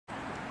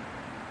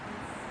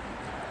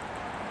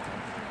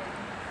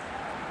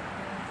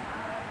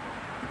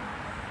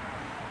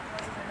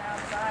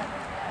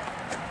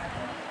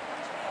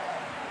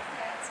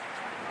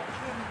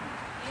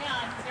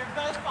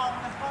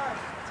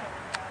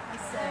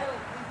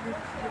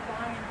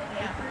buying the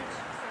acreage.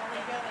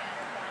 They go in.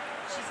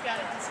 She's got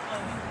to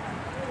disclose.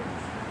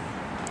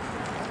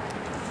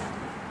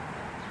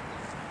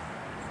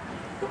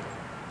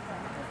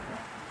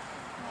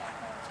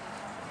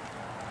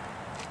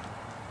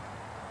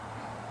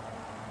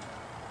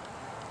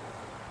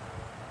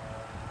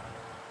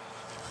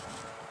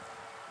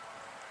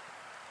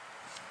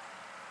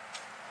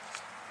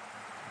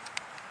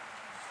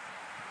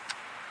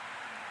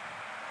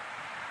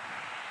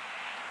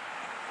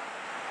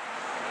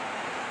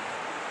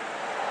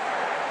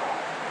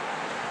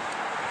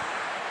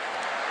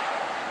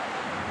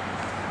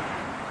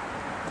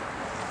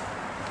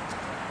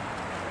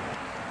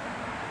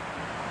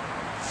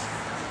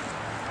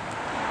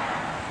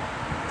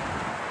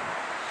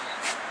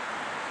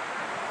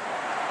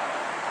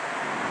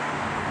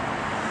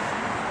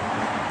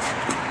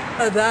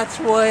 That's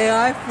the way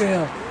I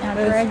feel.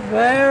 It's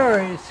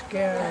very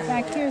scary.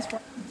 Back here's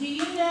where. Do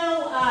you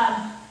know,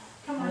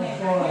 come on in,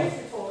 here's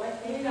the toilet.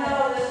 You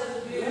know, this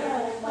is beautiful.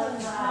 Oh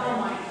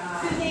my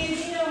God. Suzanne, do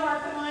you know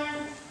Markemeyer?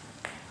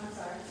 I'm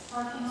sorry,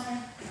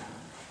 Markemeyer?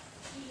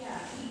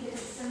 He did the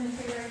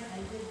cemetery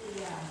and did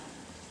the,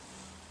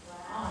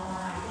 oh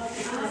my, look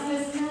at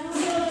this. You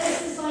know,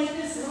 this is like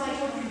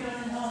what you're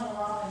doing in Home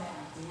Alone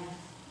now.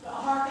 But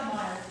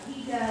Markemeyer,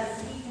 he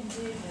can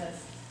do this.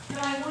 But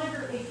I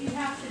wonder if you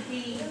have to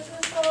be. This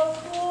is so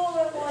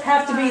cool.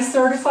 Have to be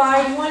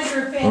certified? I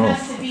wonder if it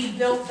has to be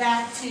built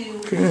back to.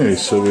 Okay,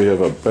 so we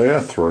have a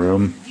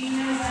bathroom Do you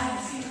know that?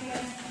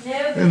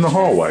 No, in the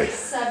hallway. it's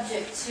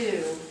subject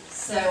to,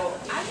 so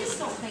I just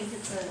don't think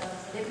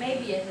it may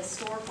be a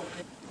historical.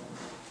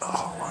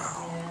 Oh,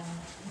 wow.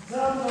 It's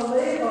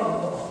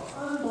unbelievable.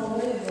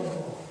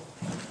 Unbelievable.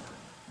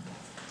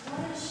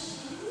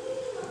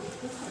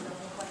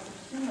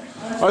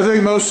 I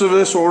think most of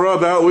this will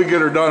rub out. We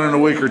get her done in a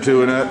week or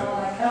two, Annette.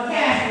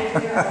 Okay.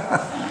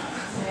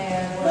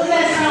 Well,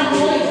 that's how I'm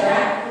really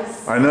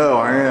right? I know,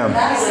 I am.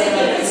 I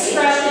said you could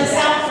stretch this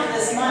out for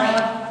this money.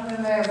 I've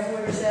been there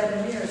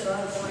 47 years, so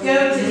I was only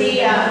Go to the,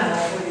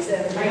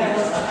 47 I gotta years.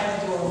 look, I have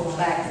to do a little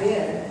Back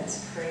then. That's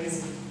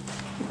crazy.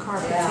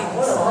 Yeah,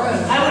 what a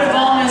room. I would have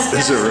almost.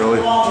 Is it kept the really?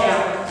 wall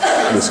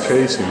down. This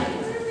casing.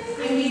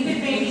 And you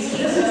could maybe keep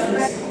those.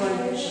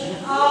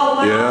 Oh,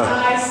 wow,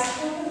 Yeah. guys.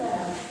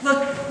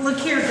 Look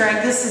here,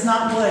 Greg, this is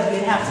not wood.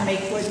 You'd have to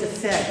make wood to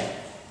fit.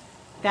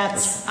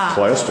 That's,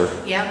 Plaster.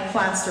 yeah,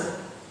 plaster.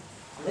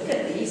 Look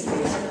at these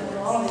people.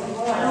 All these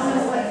walls. I don't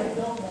know what they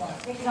built on.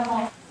 They come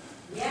on.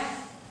 Yeah.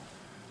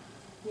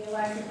 The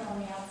electric on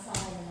the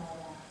outside and all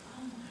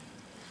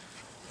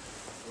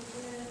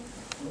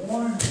that.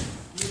 Warren,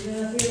 you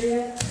been up here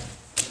yet?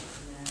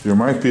 There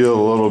might be a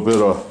little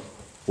bit of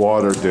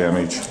water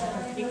damage. A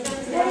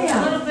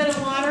little bit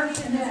of water.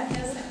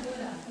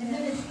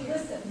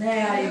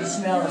 Now you can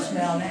smell the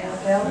smell now.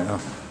 Yeah.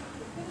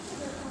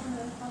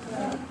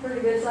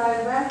 Pretty good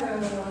sized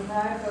bathroom at one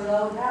time for the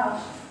old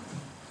house.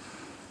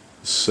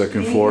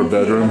 Second floor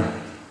bedroom.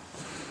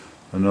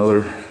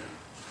 Another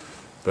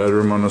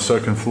bedroom on the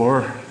second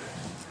floor.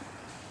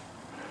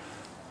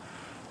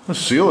 The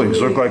ceilings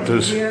look like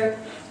this.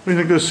 What do you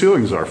think those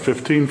ceilings are?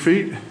 15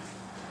 feet?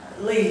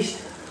 At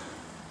least.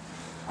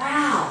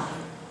 Wow.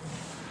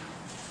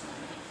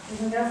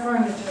 Isn't that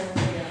furniture in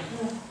here?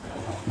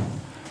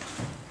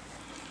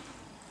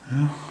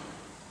 Yeah.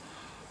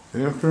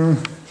 Bathroom.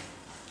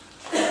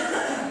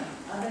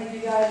 I think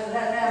you guys would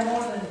have to have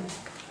more than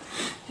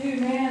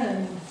 2 men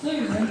and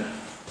Susan.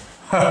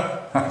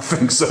 I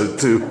think so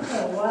too.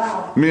 Oh,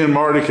 wow. Me and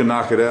Marty can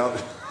knock it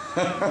out.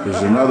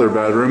 There's another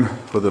bedroom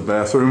with a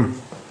bathroom.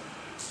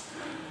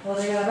 Well,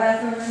 they got a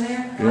bathroom in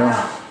there? Yeah.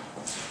 Wow.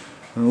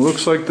 And it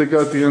looks like they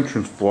got the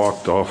entrance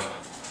blocked off.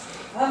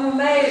 I'm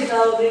amazed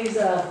though, these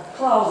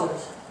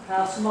closets,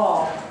 how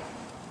small.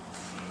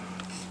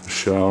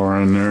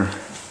 Shower in there.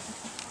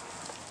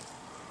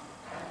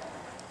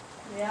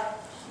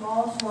 Yep,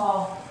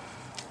 small.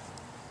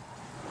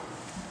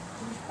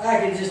 I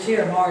could just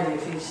hear Marty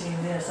if he'd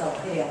seen this. Oh,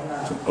 hell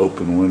no.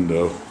 Open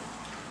window.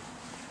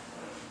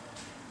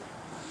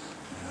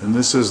 And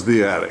this is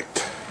the attic.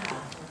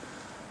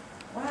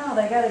 Wow,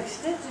 they got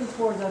extension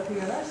cords up here.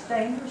 That's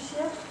dangerous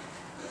shit.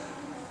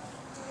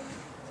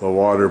 The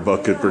water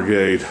bucket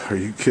brigade. Are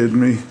you kidding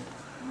me?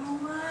 Oh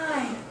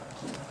my.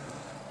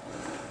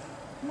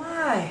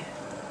 My.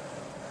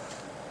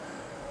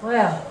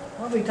 Well,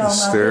 we'll be talking The about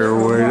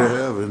stairway this to for a while.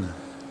 heaven.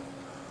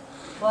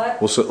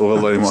 What? We'll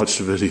let him watch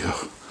the video.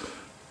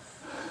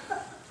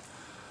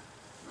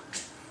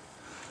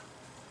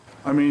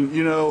 I mean,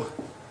 you know,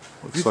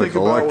 looks like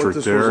electric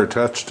there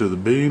attached to the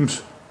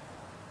beams.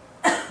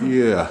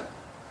 Yeah.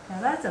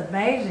 Now that's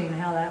amazing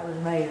how that was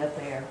made up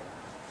there.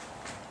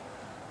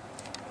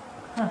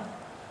 Huh.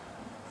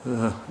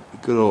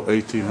 Good old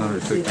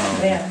 1800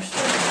 technology. Bench.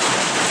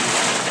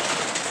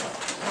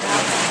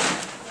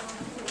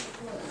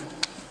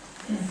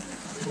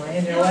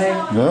 Laying your way.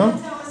 No?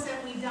 Tell us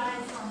that we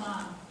died from,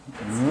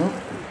 No?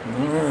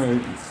 All right.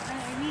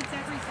 it needs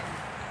everything,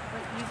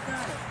 but you've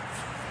got it.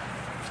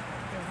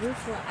 The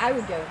roof line, I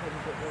would go ahead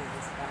and get rid of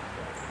this back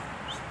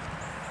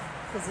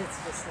there. Because it's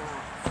just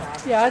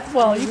not. Yeah,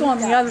 well, you go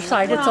on the other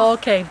side, it's all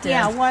caved in.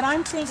 Yeah, what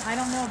I'm thinking, I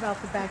don't know about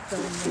the back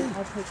building yet,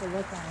 I'll take a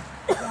look at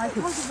it. I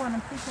told you what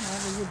I'm thinking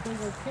of is a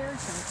bigger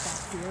carriage house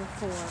back here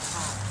for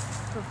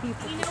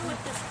people. You know what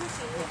this could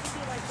be? It could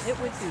be like. It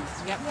would be.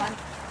 Yep. I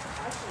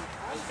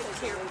could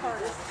tear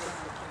part of it.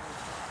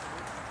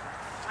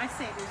 I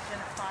say there's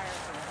been a fire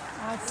here.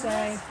 I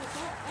say,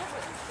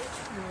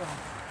 you're wrong.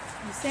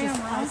 You say I'm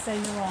wrong? I say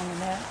you're wrong in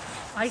that.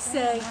 I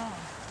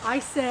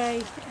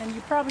say, and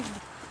you probably,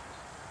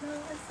 no, I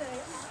would say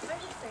 150.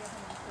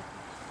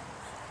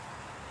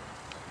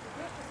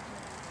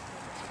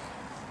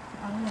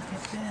 Oh, look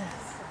at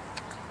this.